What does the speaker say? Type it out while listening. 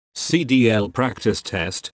CDL Practice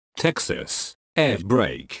Test, Texas, Air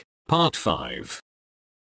Brake, Part 5.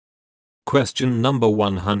 Question number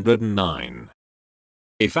 109.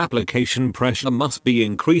 If application pressure must be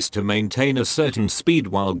increased to maintain a certain speed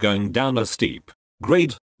while going down a steep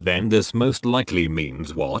grade, then this most likely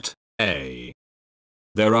means what? A.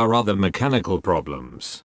 There are other mechanical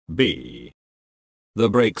problems. B. The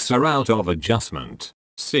brakes are out of adjustment.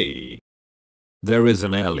 C. There is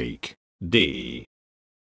an air leak. D.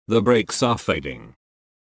 The brakes are fading.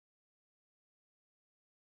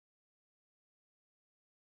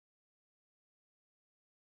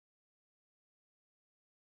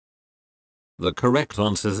 The correct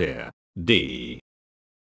answer is here. D.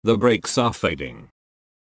 The brakes are fading.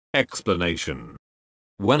 Explanation.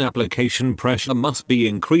 When application pressure must be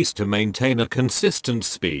increased to maintain a consistent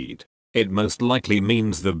speed, it most likely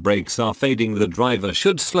means the brakes are fading. The driver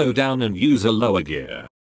should slow down and use a lower gear.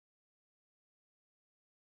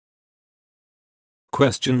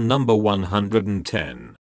 Question number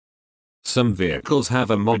 110. Some vehicles have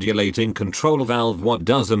a modulating control valve. What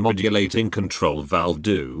does a modulating control valve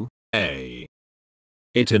do? A.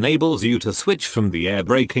 It enables you to switch from the air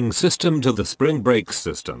braking system to the spring brake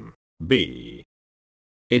system. B.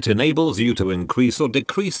 It enables you to increase or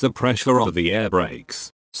decrease the pressure of the air brakes.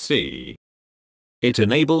 C. It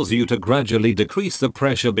enables you to gradually decrease the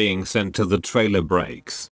pressure being sent to the trailer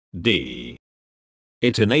brakes. D.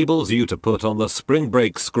 It enables you to put on the spring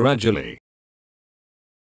brakes gradually.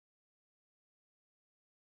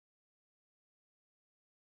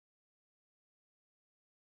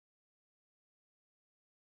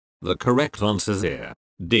 The correct answer is here.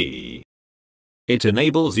 D. It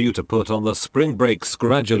enables you to put on the spring brakes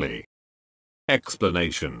gradually.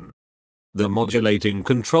 Explanation. The modulating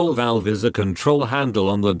control valve is a control handle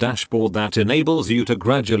on the dashboard that enables you to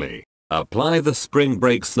gradually apply the spring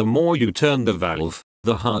brakes. The more you turn the valve,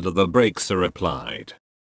 the harder the brakes are applied.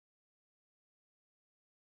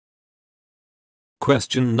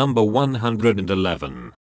 Question number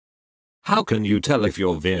 111. How can you tell if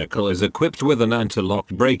your vehicle is equipped with an anti-lock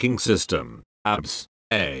braking system? ABS.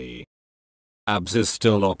 A. ABS is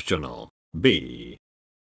still optional. B.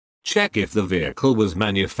 Check if the vehicle was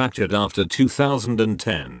manufactured after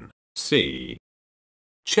 2010. C.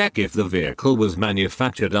 Check if the vehicle was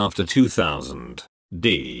manufactured after 2000.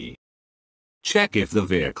 D. Check if the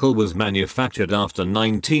vehicle was manufactured after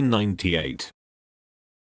 1998.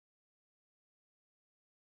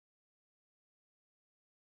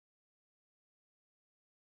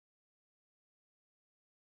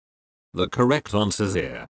 The correct answer is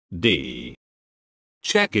here. D.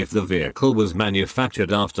 Check if the vehicle was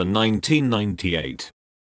manufactured after 1998.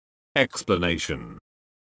 Explanation.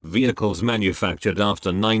 Vehicles manufactured after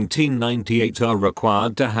 1998 are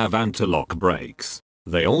required to have anti-lock brakes.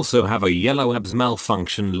 They also have a yellow ABS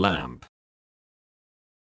malfunction lamp.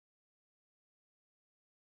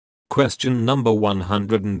 Question number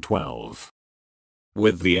 112.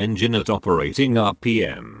 With the engine at operating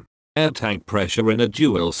RPM, air tank pressure in a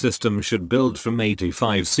dual system should build from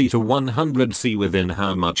 85C to 100C within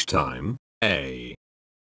how much time? A.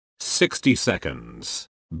 60 seconds.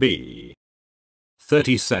 B.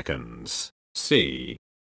 30 seconds. C.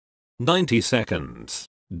 90 seconds.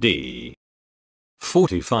 D.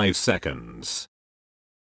 45 seconds.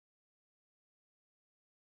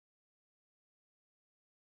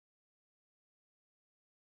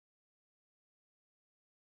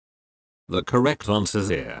 The correct answer is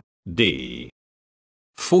here. D.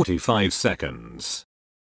 45 seconds.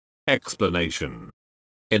 Explanation.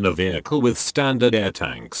 In a vehicle with standard air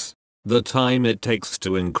tanks, the time it takes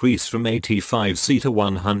to increase from 85C to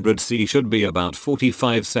 100C should be about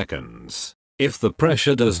 45 seconds. If the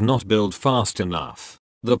pressure does not build fast enough,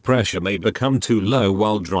 the pressure may become too low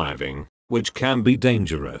while driving, which can be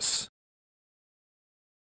dangerous.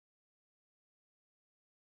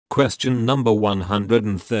 Question number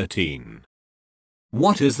 113.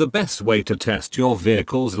 What is the best way to test your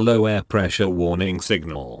vehicle's low air pressure warning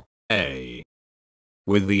signal? A.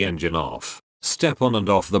 With the engine off, step on and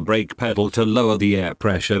off the brake pedal to lower the air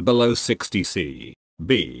pressure below 60C.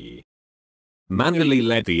 B. Manually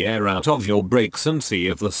let the air out of your brakes and see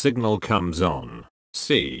if the signal comes on.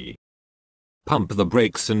 C. Pump the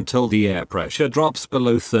brakes until the air pressure drops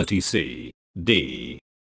below 30C. D.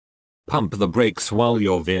 Pump the brakes while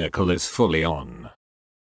your vehicle is fully on.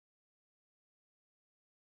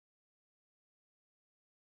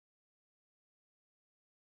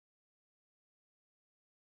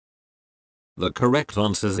 The correct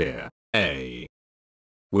answer is here. A.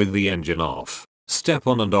 With the engine off, step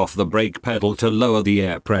on and off the brake pedal to lower the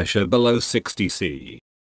air pressure below 60C.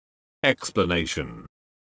 Explanation.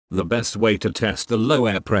 The best way to test the low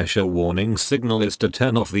air pressure warning signal is to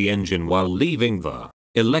turn off the engine while leaving the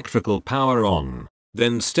electrical power on,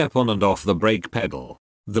 then step on and off the brake pedal.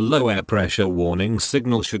 The low air pressure warning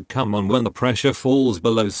signal should come on when the pressure falls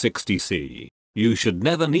below 60 C. You should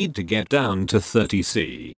never need to get down to 30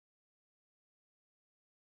 C.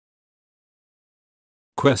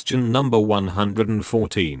 Question number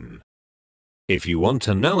 114. If you want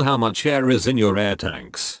to know how much air is in your air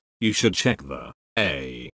tanks, you should check the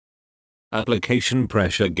A. Application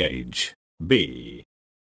pressure gauge, B.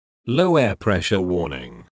 Low air pressure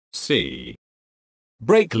warning, C.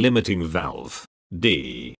 Brake limiting valve,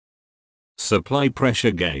 D. Supply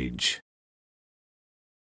pressure gauge.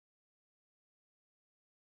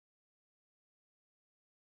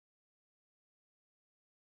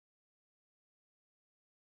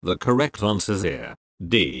 The correct answer is here,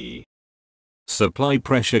 D. Supply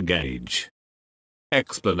pressure gauge.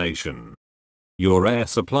 Explanation. Your air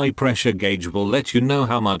supply pressure gauge will let you know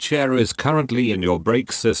how much air is currently in your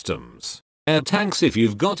brake systems. Air tanks. If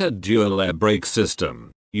you've got a dual air brake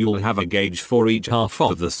system, you'll have a gauge for each half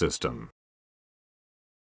of the system.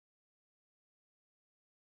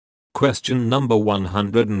 Question number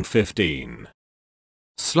 115.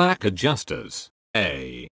 Slack adjusters,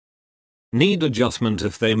 A. Need adjustment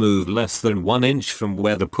if they move less than 1 inch from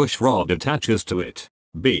where the push rod attaches to it.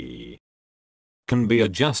 B. Can be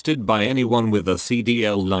adjusted by anyone with a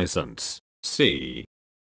CDL license. C.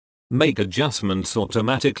 Make adjustments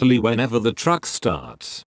automatically whenever the truck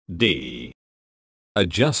starts. D.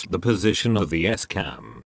 Adjust the position of the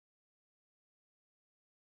S-cam.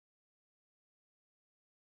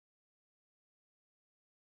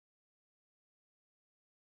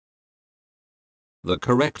 The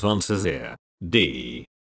correct answer is here, D.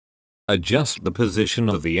 Adjust the position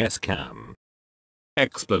of the S-cam.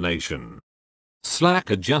 Explanation. Slack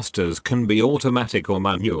adjusters can be automatic or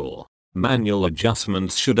manual. Manual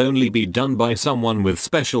adjustments should only be done by someone with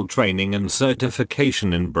special training and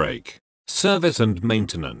certification in brake service and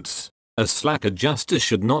maintenance. A slack adjuster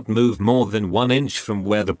should not move more than 1 inch from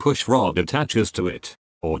where the push rod attaches to it.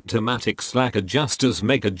 Automatic slack adjusters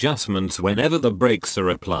make adjustments whenever the brakes are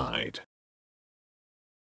applied.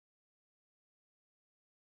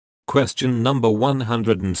 Question number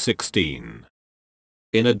 116.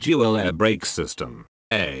 In a dual air brake system,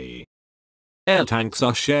 A. Air tanks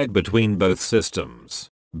are shared between both systems.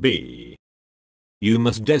 B. You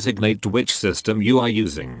must designate which system you are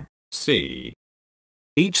using. C.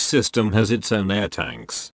 Each system has its own air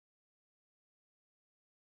tanks.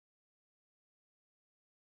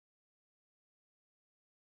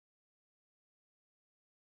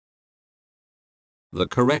 The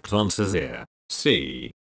correct answer is here,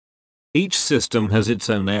 C. Each system has its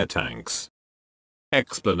own air tanks.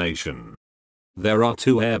 Explanation. There are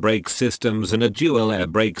 2 air brake systems in a dual air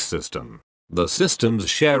brake system. The systems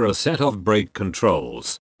share a set of brake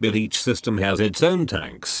controls, but each system has its own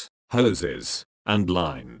tanks, hoses, and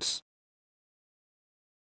lines.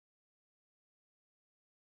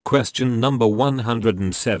 Question number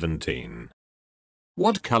 117.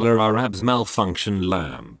 What color are ABS malfunction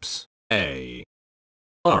lamps? A.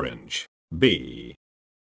 Orange. B.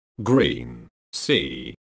 Green.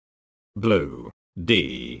 C. Blue.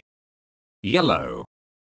 D. Yellow.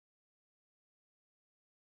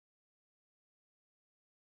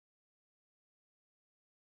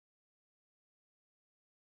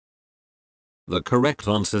 The correct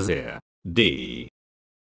answer is here, D.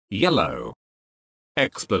 Yellow.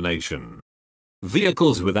 Explanation.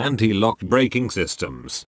 Vehicles with anti-lock braking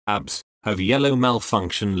systems, ABS, have yellow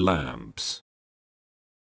malfunction lamps.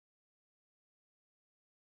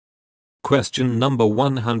 Question number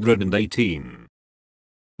 118.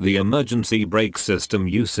 The emergency brake system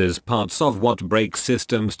uses parts of what brake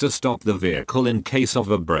systems to stop the vehicle in case of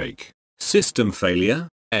a brake system failure?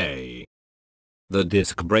 A. The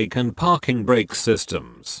disc brake and parking brake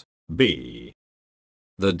systems. B.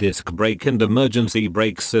 The disc brake and emergency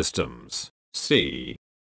brake systems. C.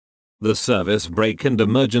 The service brake and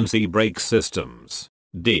emergency brake systems.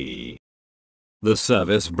 D. The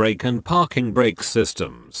service brake and parking brake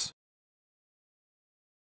systems.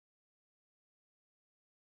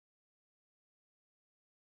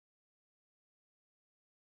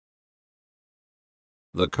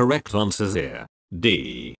 The correct answer is here,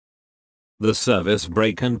 D. The service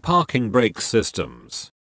brake and parking brake systems.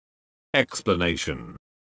 Explanation.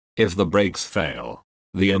 If the brakes fail,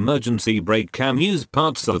 the emergency brake can use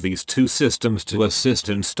parts of these 2 systems to assist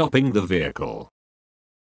in stopping the vehicle.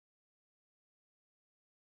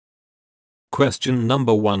 Question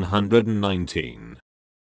number 119.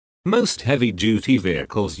 Most heavy-duty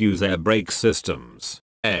vehicles use air brake systems.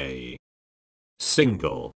 A.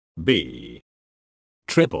 Single. B.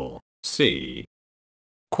 Triple. C.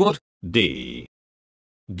 Quad. D.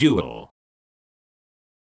 Dual.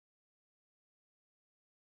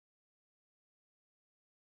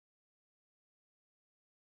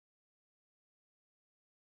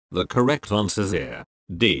 The correct answer is here.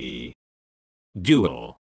 D.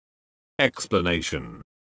 Dual. Explanation.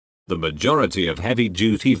 The majority of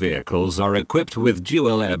heavy-duty vehicles are equipped with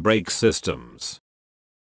dual air brake systems.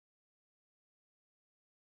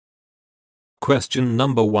 Question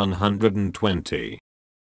number 120.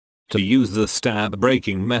 To use the stab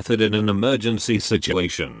braking method in an emergency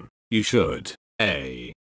situation, you should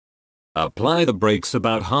A. Apply the brakes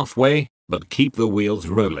about halfway, but keep the wheels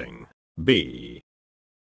rolling. B.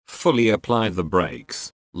 Fully apply the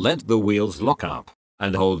brakes, let the wheels lock up,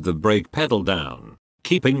 and hold the brake pedal down,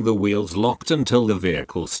 keeping the wheels locked until the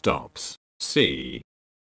vehicle stops. C.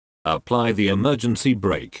 Apply the emergency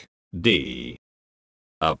brake. D.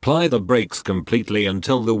 Apply the brakes completely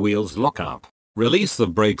until the wheels lock up. Release the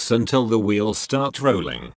brakes until the wheels start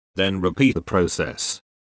rolling, then repeat the process.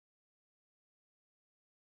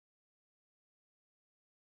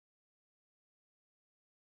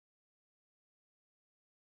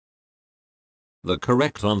 The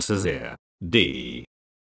correct answer is here. D.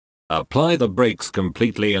 Apply the brakes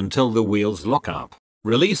completely until the wheels lock up.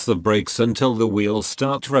 Release the brakes until the wheels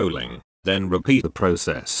start rolling, then repeat the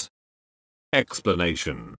process.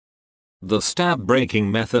 Explanation. The stab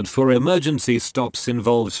braking method for emergency stops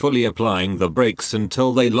involves fully applying the brakes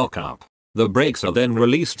until they lock up. The brakes are then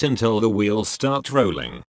released until the wheels start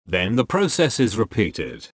rolling, then the process is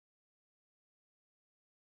repeated.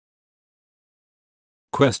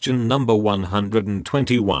 Question number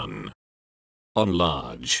 121. On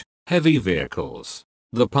large, heavy vehicles,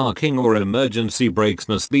 the parking or emergency brakes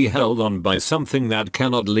must be held on by something that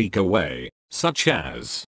cannot leak away, such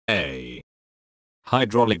as A.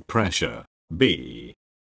 Hydraulic pressure. B.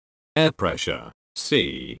 Air pressure.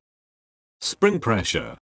 C. Spring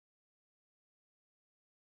pressure.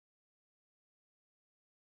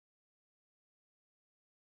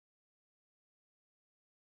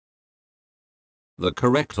 The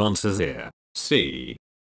correct answer is here. C.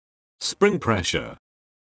 Spring pressure.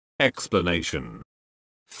 Explanation.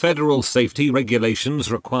 Federal safety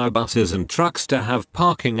regulations require buses and trucks to have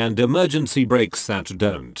parking and emergency brakes that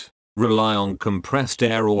don't rely on compressed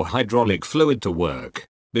air or hydraulic fluid to work,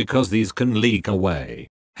 because these can leak away.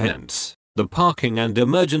 Hence, the parking and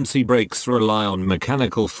emergency brakes rely on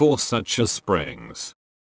mechanical force such as springs.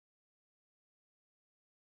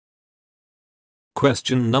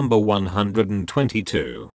 Question number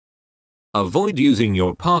 122. Avoid using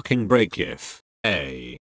your parking brake if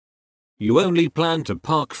A. You only plan to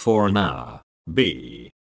park for an hour.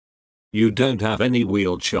 B. You don't have any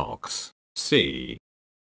wheel chocks. C.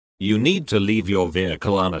 You need to leave your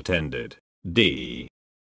vehicle unattended. D.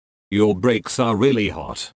 Your brakes are really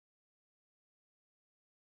hot.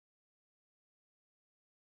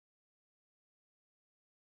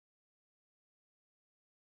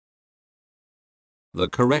 The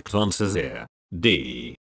correct answer is here.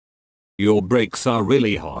 D. Your brakes are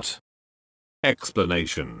really hot.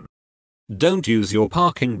 Explanation. Don't use your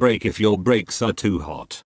parking brake if your brakes are too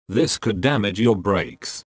hot. This could damage your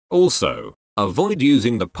brakes. Also, avoid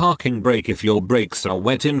using the parking brake if your brakes are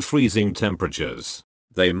wet in freezing temperatures.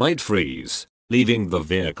 They might freeze, leaving the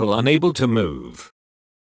vehicle unable to move.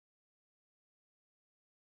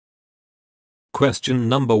 Question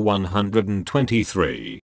number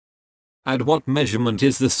 123. At what measurement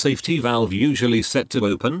is the safety valve usually set to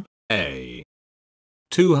open? A.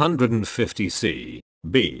 250 C.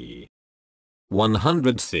 B.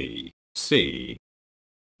 100 C. C.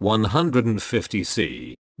 150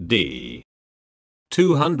 C. D.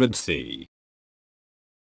 200 C.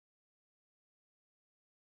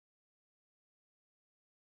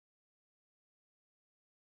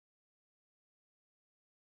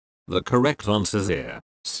 The correct answer is here.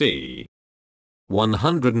 C.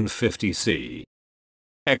 150 C.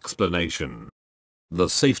 Explanation. The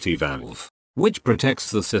safety valve, which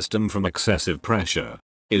protects the system from excessive pressure,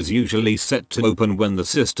 is usually set to open when the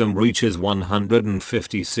system reaches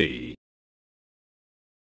 150 C.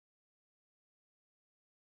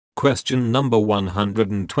 Question number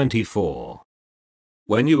 124.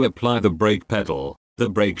 When you apply the brake pedal, the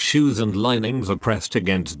brake shoes and linings are pressed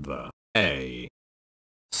against the A.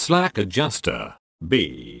 slack adjuster,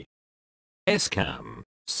 B. S-cam,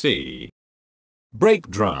 C. brake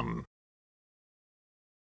drum.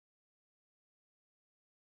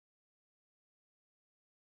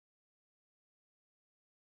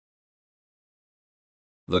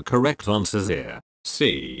 The correct answer is here.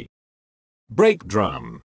 C. brake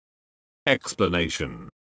drum. Explanation.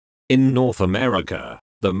 In North America,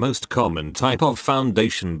 the most common type of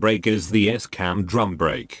foundation brake is the S-cam drum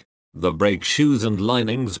brake. The brake shoes and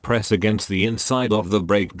linings press against the inside of the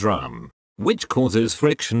brake drum, which causes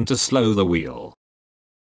friction to slow the wheel.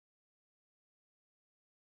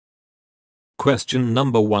 Question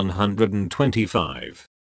number 125.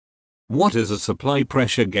 What is a supply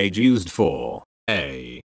pressure gauge used for?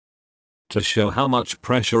 A. To show how much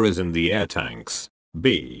pressure is in the air tanks.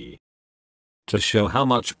 B. To show how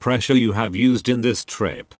much pressure you have used in this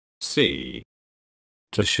trip. C.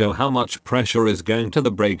 To show how much pressure is going to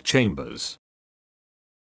the brake chambers.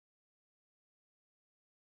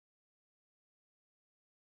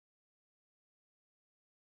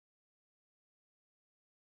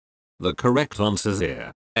 The correct answer is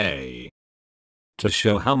here. A. To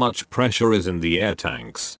show how much pressure is in the air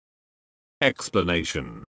tanks.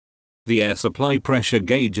 Explanation. The air supply pressure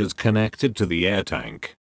gauge is connected to the air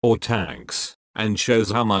tank, or tanks, and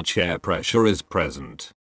shows how much air pressure is present.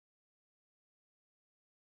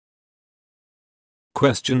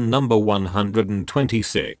 Question number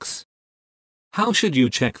 126. How should you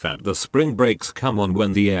check that the spring brakes come on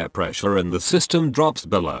when the air pressure in the system drops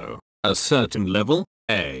below a certain level?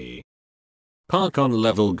 A. Park on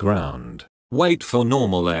level ground. Wait for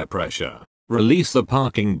normal air pressure. Release the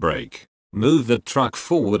parking brake. Move the truck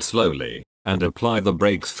forward slowly, and apply the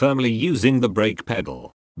brakes firmly using the brake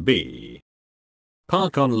pedal. B.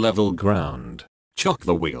 Park on level ground. Chock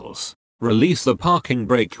the wheels. Release the parking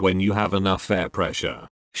brake when you have enough air pressure.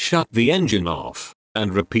 Shut the engine off,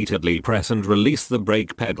 and repeatedly press and release the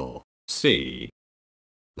brake pedal. C.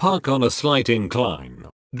 Park on a slight incline.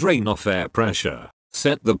 Drain off air pressure.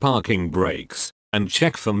 Set the parking brakes, and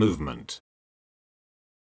check for movement.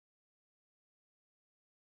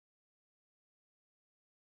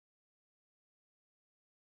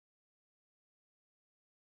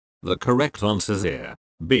 The correct answer is here.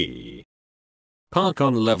 B. Park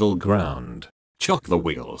on level ground. Chock the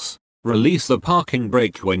wheels. Release the parking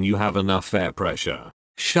brake when you have enough air pressure.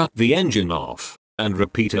 Shut the engine off, and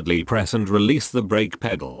repeatedly press and release the brake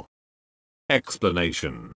pedal.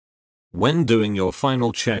 Explanation. When doing your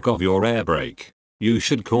final check of your air brake, you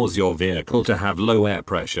should cause your vehicle to have low air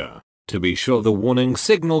pressure, to be sure the warning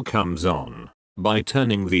signal comes on, by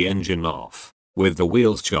turning the engine off, with the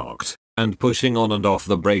wheels chocked, and pushing on and off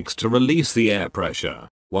the brakes to release the air pressure.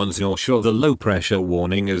 Once you're sure the low pressure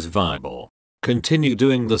warning is viable, continue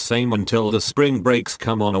doing the same until the spring brakes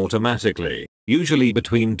come on automatically, usually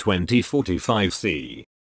between 20-45 C.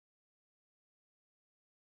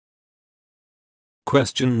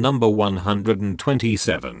 Question number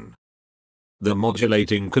 127. The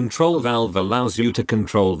modulating control valve allows you to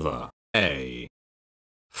control the A.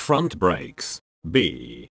 Front brakes.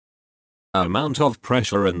 B. Amount of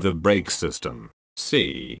pressure in the brake system.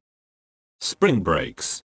 C. Spring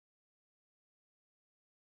brakes.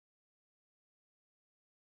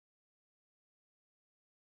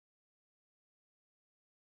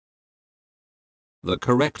 The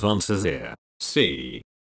correct answer is here. C.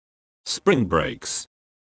 Spring brakes.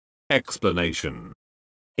 Explanation.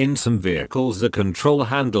 In some vehicles the control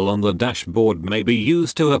handle on the dashboard may be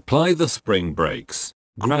used to apply the spring brakes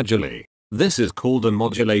gradually. This is called a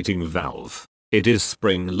modulating valve. It is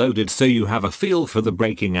spring-loaded so you have a feel for the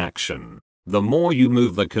braking action. The more you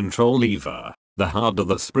move the control lever, the harder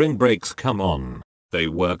the spring brakes come on. They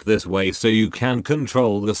work this way so you can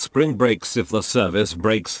control the spring brakes if the service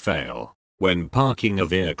brakes fail. When parking a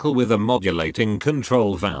vehicle with a modulating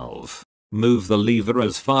control valve, move the lever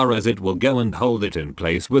as far as it will go and hold it in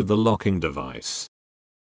place with the locking device.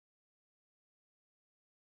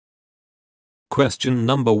 Question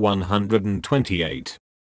number 128.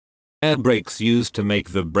 Air brakes used to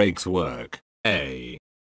make the brakes work. A.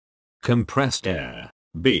 Compressed air.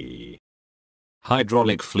 B.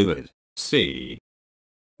 Hydraulic fluid. C.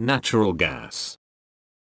 Natural gas.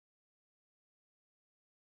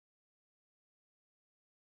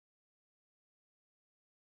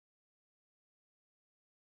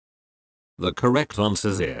 The correct answer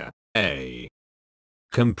is here. A.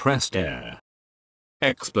 Compressed air.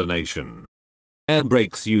 Explanation. Air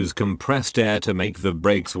brakes use compressed air to make the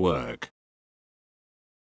brakes work.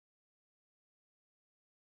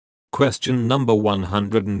 Question number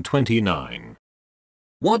 129.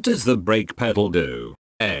 What does the brake pedal do?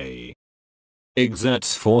 A.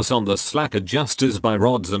 Exerts force on the slack adjusters by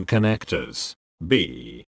rods and connectors.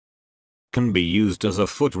 B. Can be used as a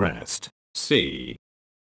footrest. C.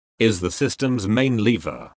 Is the system's main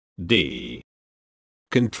lever. D.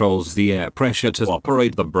 Controls the air pressure to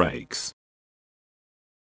operate the brakes.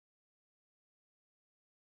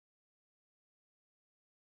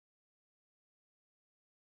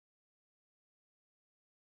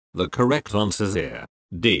 The correct answer is here.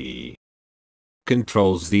 D.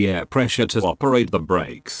 Controls the air pressure to operate the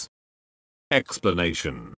brakes.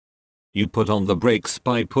 Explanation. You put on the brakes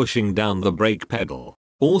by pushing down the brake pedal,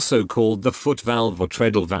 also called the foot valve or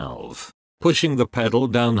treadle valve. Pushing the pedal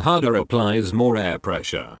down harder applies more air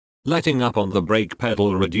pressure. Letting up on the brake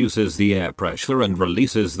pedal reduces the air pressure and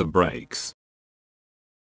releases the brakes.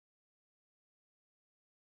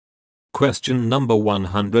 Question number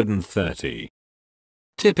 130.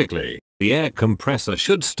 Typically, the air compressor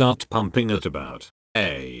should start pumping at about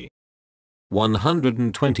A.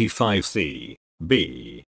 125 C,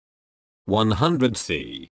 B. 100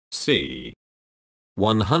 C, C.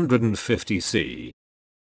 150 C.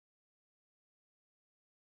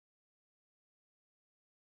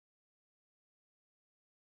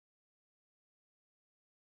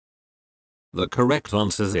 The correct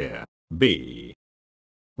answer is here. B.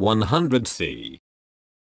 100 C.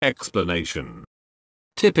 Explanation.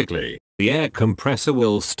 Typically, the air compressor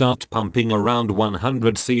will start pumping around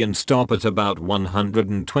 100 C and stop at about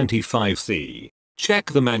 125 C.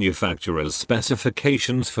 Check the manufacturer's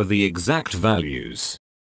specifications for the exact values.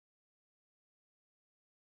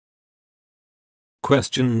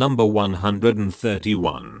 Question number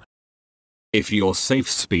 131. If your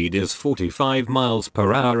safe speed is 45 miles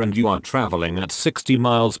per hour and you are traveling at 60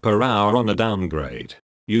 miles per hour on a downgrade,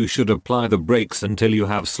 you should apply the brakes until you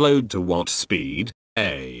have slowed to what speed?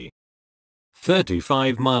 A.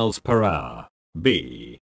 35 miles per hour.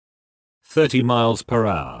 B. 30 miles per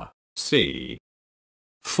hour. C.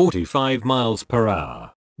 45 miles per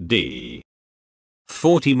hour. D.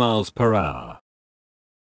 40 miles per hour.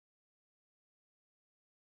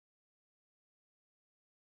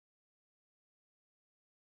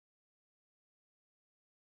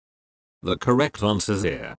 The correct answer is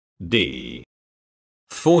here. D.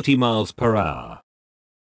 40 miles per hour.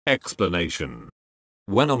 Explanation.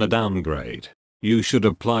 When on a downgrade, you should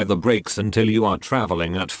apply the brakes until you are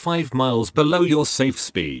traveling at 5 miles below your safe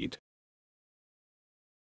speed.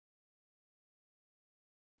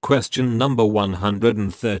 Question number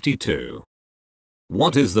 132.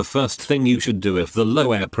 What is the first thing you should do if the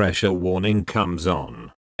low air pressure warning comes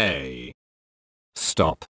on? A.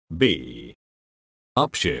 Stop. B.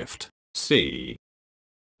 Upshift. C.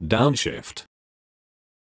 Downshift.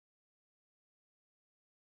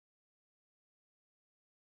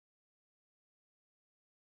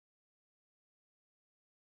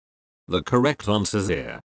 The correct answer is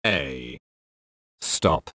here. A.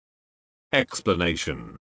 Stop.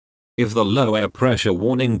 Explanation. If the low air pressure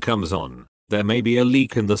warning comes on, there may be a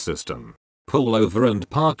leak in the system. Pull over and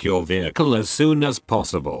park your vehicle as soon as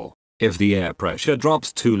possible. If the air pressure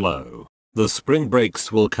drops too low, the spring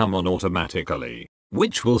brakes will come on automatically,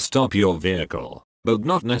 which will stop your vehicle, but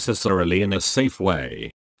not necessarily in a safe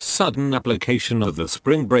way. Sudden application of the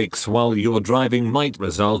spring brakes while you're driving might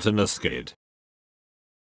result in a skid.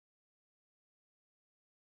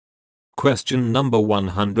 Question number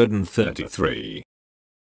 133.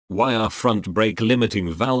 Why are front brake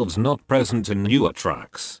limiting valves not present in newer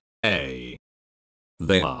trucks? A.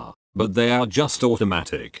 They are, but they are just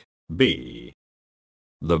automatic. B.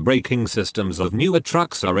 The braking systems of newer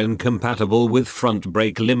trucks are incompatible with front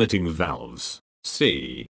brake limiting valves.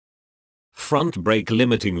 C. Front brake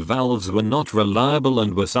limiting valves were not reliable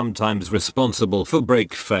and were sometimes responsible for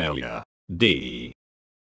brake failure. D.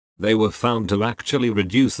 They were found to actually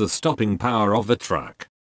reduce the stopping power of a truck.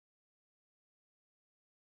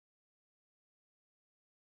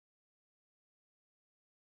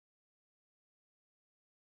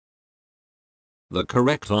 The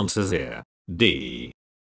correct answer is here. D.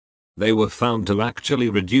 They were found to actually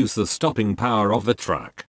reduce the stopping power of a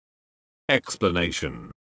truck.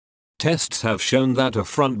 Explanation. Tests have shown that a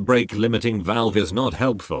front brake limiting valve is not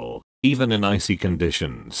helpful, even in icy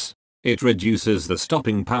conditions. It reduces the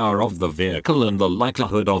stopping power of the vehicle and the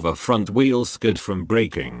likelihood of a front wheel skid from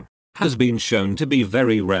braking has been shown to be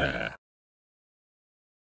very rare.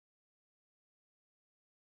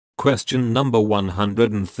 Question number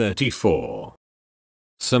 134.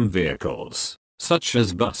 Some vehicles, such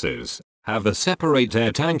as buses, have a separate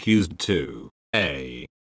air tank used to A.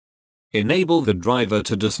 Enable the driver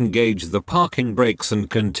to disengage the parking brakes and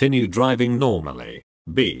continue driving normally.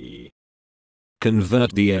 B.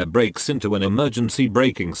 Convert the air brakes into an emergency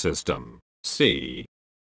braking system. C.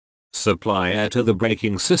 Supply air to the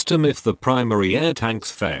braking system if the primary air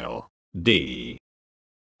tanks fail. D.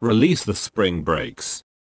 Release the spring brakes.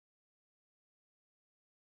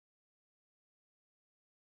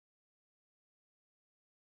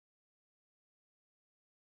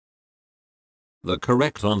 The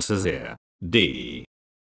correct answer is here. D.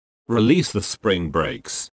 Release the spring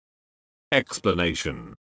brakes.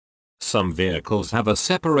 Explanation. Some vehicles have a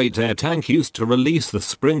separate air tank used to release the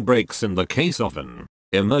spring brakes in the case of an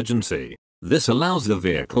emergency. This allows the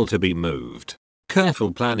vehicle to be moved.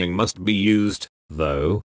 Careful planning must be used,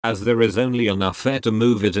 though, as there is only enough air to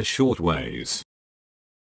move it a short ways.